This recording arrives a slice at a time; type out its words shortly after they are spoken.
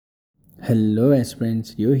Hello,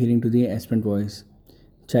 aspirants. You're hearing to the aspirant voice.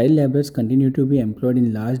 Child laborers continue to be employed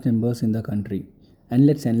in large numbers in the country. And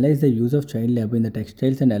let's analyze the use of child labor in the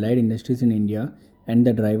textiles and allied industries in India and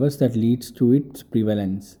the drivers that leads to its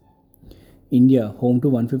prevalence. India, home to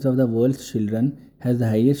one-fifth of the world's children, has the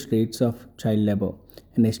highest rates of child labor.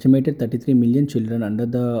 An estimated 33 million children under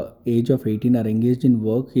the age of 18 are engaged in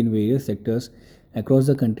work in various sectors across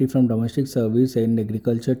the country, from domestic service and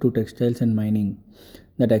agriculture to textiles and mining.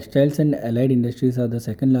 The textiles and allied industries are the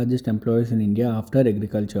second largest employers in India after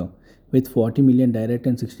agriculture, with 40 million direct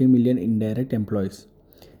and 60 million indirect employees.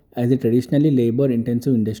 As a traditionally labor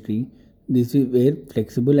intensive industry, this is where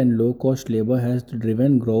flexible and low cost labor has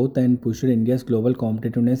driven growth and pushed India's global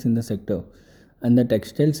competitiveness in the sector. And the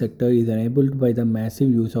textile sector is enabled by the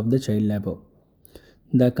massive use of the child labor.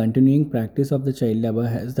 The continuing practice of the child labor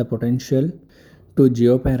has the potential to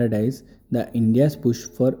jeopardize the India's push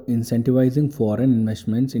for incentivizing foreign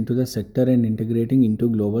investments into the sector and integrating into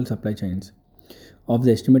global supply chains. Of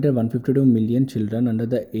the estimated 152 million children under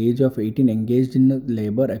the age of 18 engaged in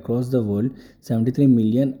labor across the world, 73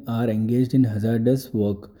 million are engaged in hazardous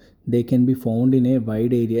work. They can be found in a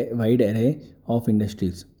wide array of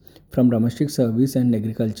industries, from domestic service and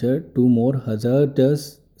agriculture to more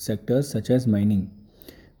hazardous sectors such as mining.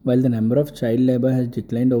 While the number of child labor has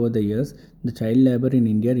declined over the years, the child labor in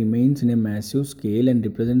India remains in a massive scale and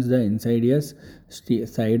represents the insidious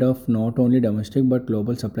side of not only domestic but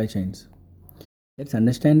global supply chains. Let's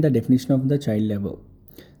understand the definition of the child labor.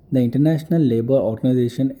 The International Labour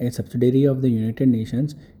Organization, a subsidiary of the United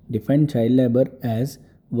Nations, defined child labor as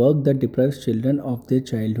work that deprives children of their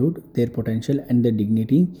childhood, their potential, and their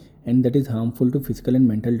dignity, and that is harmful to physical and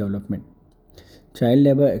mental development. Child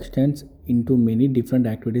labor extends into many different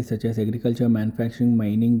activities such as agriculture, manufacturing,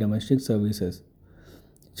 mining, domestic services.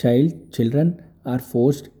 Children are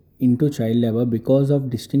forced into child labor because of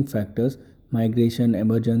distinct factors: migration,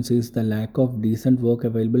 emergencies, the lack of decent work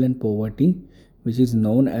available, and poverty, which is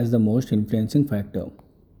known as the most influencing factor.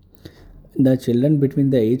 The children between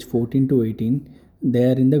the age 14 to 18, they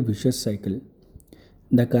are in the vicious cycle.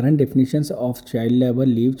 The current definitions of child labor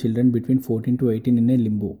leave children between 14 to 18 in a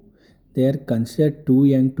limbo. They are considered too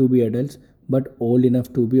young to be adults but old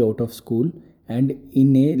enough to be out of school and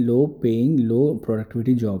in a low paying, low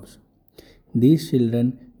productivity jobs. These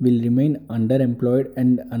children will remain underemployed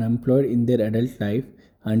and unemployed in their adult life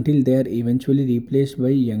until they are eventually replaced by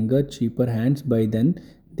younger, cheaper hands. By then,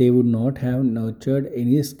 they would not have nurtured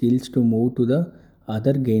any skills to move to the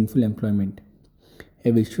other gainful employment.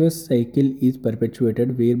 A vicious cycle is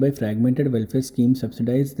perpetuated whereby fragmented welfare schemes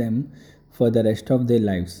subsidize them for the rest of their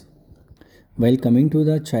lives. While coming to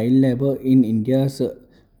the child labor in India's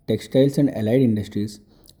textiles and allied industries,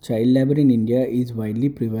 child labor in India is widely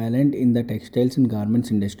prevalent in the textiles and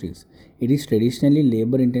garments industries. It is traditionally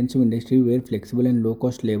labor intensive industry where flexible and low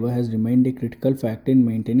cost labor has remained a critical factor in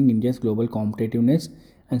maintaining India's global competitiveness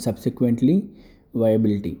and subsequently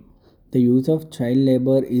viability. The use of child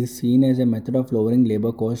labor is seen as a method of lowering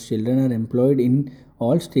labor costs. Children are employed in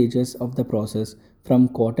all stages of the process, from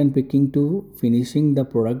cotton picking to finishing the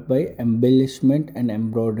product by embellishment and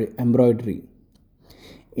embroidery.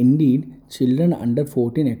 Indeed, children under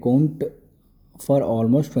 14 account for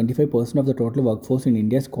almost 25% of the total workforce in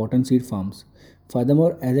India's cotton seed farms.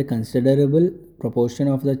 Furthermore, as a considerable proportion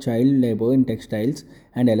of the child labor in textiles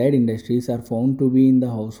and allied industries are found to be in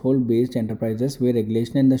the household based enterprises where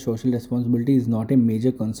regulation and the social responsibility is not a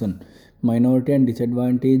major concern. Minority and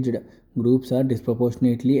disadvantaged groups are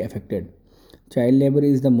disproportionately affected. Child labor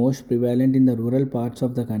is the most prevalent in the rural parts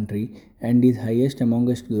of the country and is highest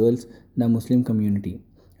amongst girls, the Muslim community,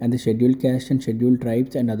 and the scheduled caste and scheduled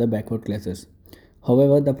tribes and other backward classes.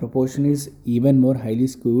 However, the proportion is even more highly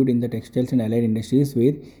skewed in the textiles and allied industries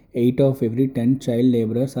where 8 of every 10 child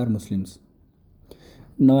laborers are Muslims.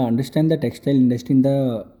 Now, understand the textile industry in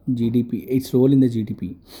the GDP, its role in the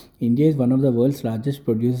GDP. India is one of the world's largest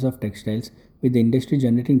producers of textiles, with the industry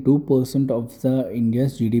generating 2% of the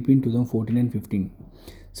India's GDP in 2014 and 15.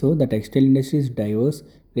 So, the textile industry is diverse,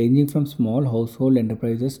 ranging from small household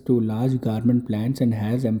enterprises to large garment plants, and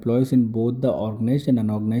has employees in both the organized and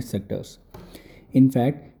unorganized sectors. In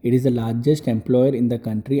fact, it is the largest employer in the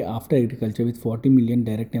country after agriculture, with 40 million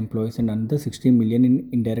direct employees and another 60 million in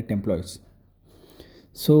indirect employees.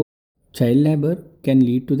 So, child labor can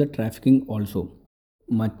lead to the trafficking also.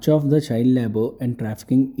 Much of the child labor and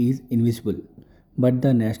trafficking is invisible, but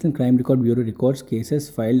the National Crime Record Bureau records cases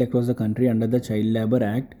filed across the country under the Child Labor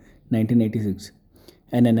Act 1986.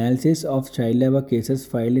 An analysis of child labor cases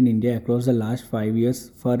filed in India across the last 5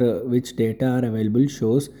 years, for which data are available,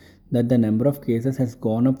 shows that the number of cases has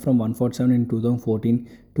gone up from 147 in 2014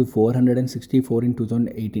 to 464 in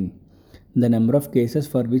 2018. The number of cases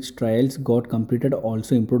for which trials got completed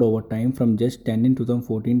also improved over time from just 10 in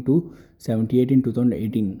 2014 to 78 in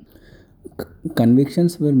 2018.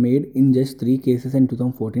 Convictions were made in just 3 cases in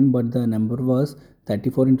 2014, but the number was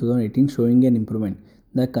 34 in 2018, showing an improvement.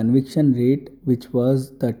 The conviction rate, which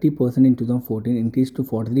was 30% in 2014, increased to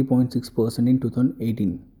 43.6% in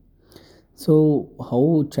 2018. So,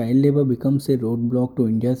 how child labor becomes a roadblock to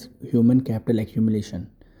India's human capital accumulation?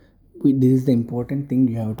 This is the important thing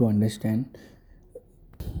you have to understand.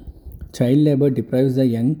 Child labor deprives the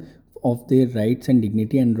young of their rights and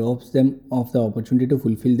dignity and robs them of the opportunity to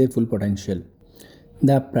fulfill their full potential.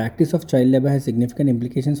 The practice of child labor has significant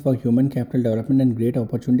implications for human capital development and great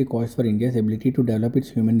opportunity cost for India's ability to develop its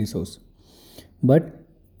human resource. But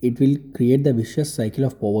it will create the vicious cycle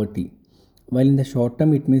of poverty. While in the short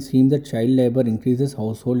term it may seem that child labor increases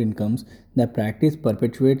household incomes, the practice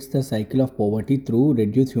perpetuates the cycle of poverty through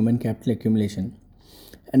reduced human capital accumulation.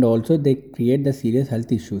 And also, they create the serious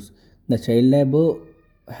health issues. The child labor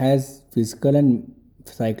has physical and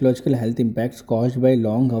psychological health impacts caused by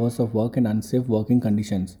long hours of work and unsafe working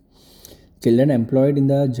conditions. Children employed in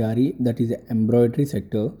the jari, that is embroidery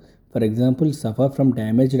sector, for example, suffer from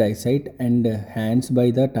damaged eyesight and hands by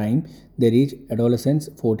the time they reach adolescence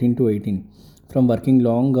 14 to 18 from working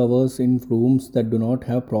long hours in rooms that do not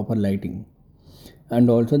have proper lighting. And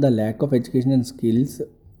also, the lack of education and skills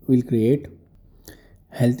will create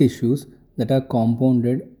health issues that are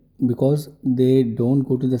compounded because they don't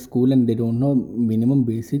go to the school and they don't know minimum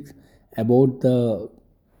basics about the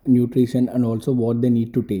nutrition and also what they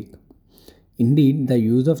need to take. Indeed, the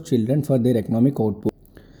use of children for their economic output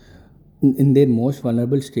in their most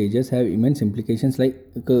vulnerable stages have immense implications like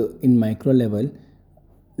in micro level.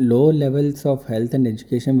 Low levels of health and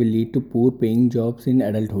education will lead to poor paying jobs in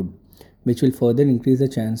adulthood, which will further increase the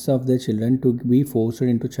chance of their children to be forced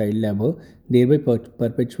into child labor, thereby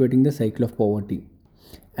perpetuating the cycle of poverty.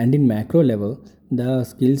 And in macro level, the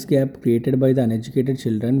skills gap created by the uneducated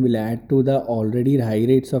children will add to the already high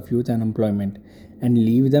rates of youth unemployment and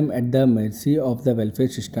leave them at the mercy of the welfare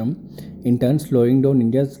system, in turn slowing down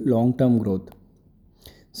India's long-term growth.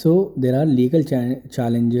 So there are legal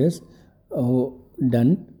challenges uh,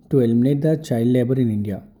 done to eliminate the child labor in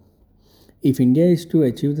India. If India is to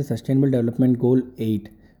achieve the Sustainable Development Goal 8,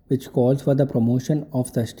 which calls for the promotion of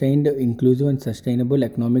sustained, inclusive, and sustainable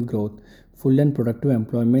economic growth, full and productive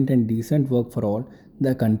employment, and decent work for all,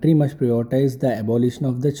 the country must prioritize the abolition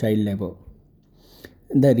of the child labor.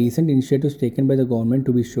 The recent initiatives taken by the government,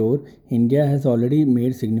 to be sure, India has already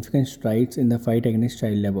made significant strides in the fight against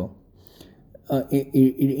child labor.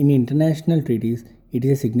 In international treaties, it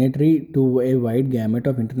is a signatory to a wide gamut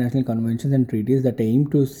of international conventions and treaties that aim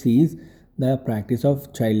to cease the practice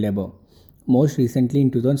of child labor. Most recently,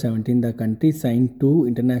 in 2017, the country signed two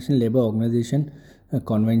International Labour Organization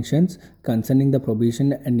conventions concerning the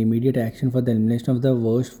prohibition and immediate action for the elimination of the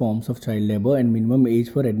worst forms of child labor and minimum age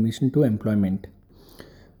for admission to employment.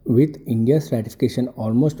 With India's ratification,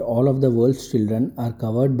 almost all of the world's children are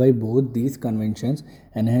covered by both these conventions,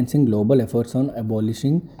 enhancing global efforts on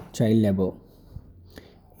abolishing child labor.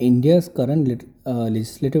 India's current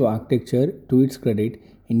legislative architecture, to its credit,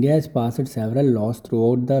 India has passed several laws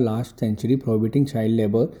throughout the last century prohibiting child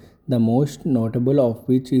labor, the most notable of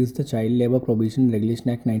which is the Child Labor Prohibition Regulation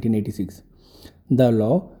Act 1986. The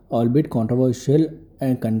law, albeit controversial,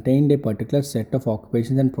 contained a particular set of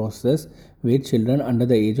occupations and processes where children under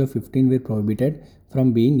the age of 15 were prohibited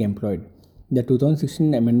from being employed. The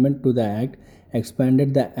 2016 amendment to the Act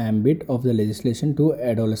expanded the ambit of the legislation to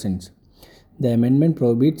adolescents. The amendment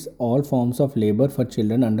prohibits all forms of labor for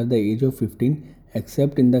children under the age of 15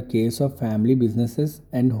 except in the case of family businesses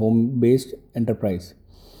and home based enterprise.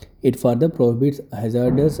 It further prohibits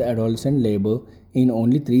hazardous adolescent labor in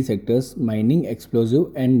only three sectors: mining,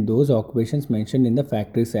 explosive, and those occupations mentioned in the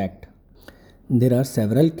Factories Act. There are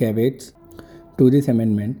several caveats to this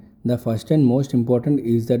amendment. The first and most important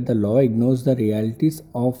is that the law ignores the realities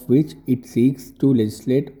of which it seeks to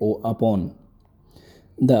legislate upon.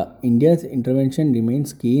 The India's intervention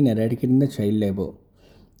remains key in eradicating the child labor.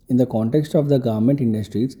 In the context of the garment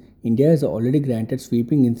industries, India has already granted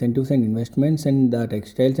sweeping incentives and investments, and the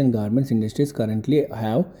textiles and garments industries currently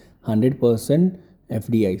have 100%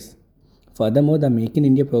 FDIs. Furthermore, the Make in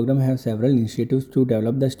India program has several initiatives to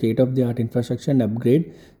develop the state of the art infrastructure and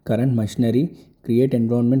upgrade current machinery, create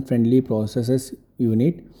environment friendly processes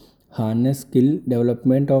unit, harness skill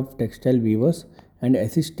development of textile weavers, and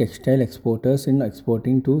assist textile exporters in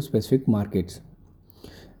exporting to specific markets.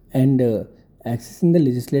 And accessing the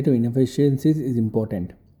legislative inefficiencies is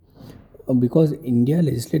important because India's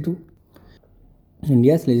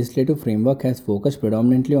legislative framework has focused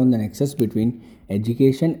predominantly on the nexus between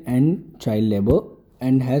education and child labor,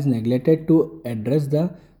 and has neglected to address the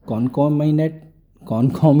concomitant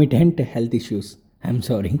concomitant health issues. I'm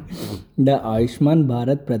sorry. The Ayushman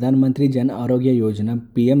Bharat Pradhan Mantri Jan Arogya Yojana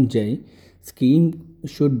 (PMJ) scheme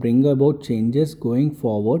should bring about changes going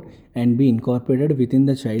forward and be incorporated within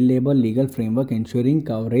the child labor legal framework, ensuring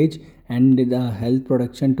coverage and the health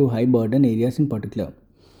protection to high burden areas in particular.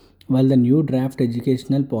 While the new draft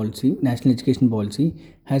national education policy,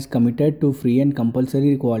 has committed to free and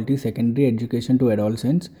compulsory quality secondary education to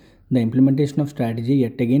adolescents, the implementation of strategy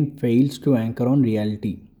yet again fails to anchor on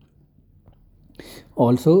reality.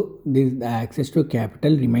 Also, the access to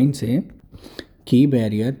capital remains a key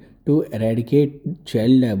barrier to eradicate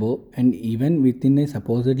child labor, and even within a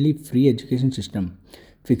supposedly free education system.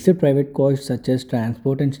 Fixed private costs such as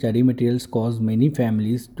transport and study materials cause many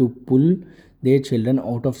families to pull their children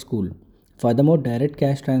out of school. Furthermore, direct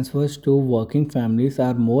cash transfers to working families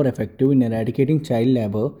are more effective in eradicating child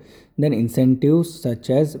labor than incentives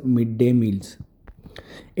such as midday meals.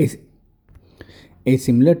 A, a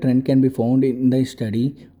similar trend can be found in the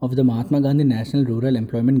study of the Mahatma Gandhi National Rural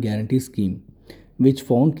Employment Guarantee Scheme, which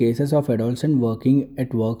found cases of adolescents working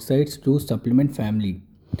at work sites to supplement family.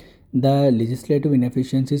 The legislative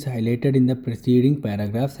inefficiencies highlighted in the preceding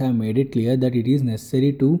paragraphs have made it clear that it is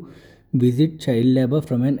necessary to visit child labor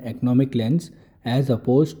from an economic lens as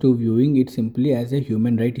opposed to viewing it simply as a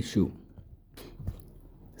human right issue.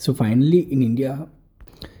 So finally, in India,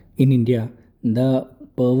 the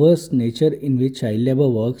perverse nature in which child labor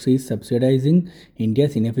works is subsidizing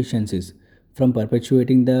India's inefficiencies, from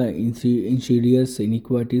perpetuating the insidious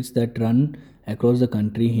inequalities that run across the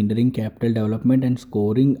country, hindering capital development and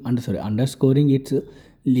underscoring its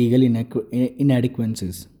legal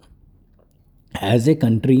inadequacies. As a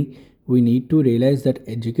country, we need to realize that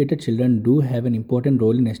educated children do have an important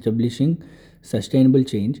role in establishing sustainable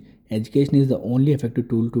change. Education is the only effective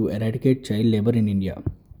tool to eradicate child labor in India.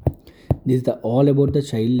 This is the all about the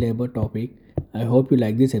child labor topic. I hope you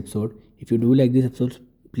like this episode. If you do like this episode,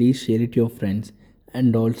 please share it to your friends.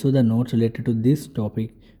 And also the notes related to this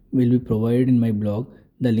topic will be provided in my blog.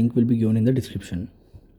 The link will be given in the description.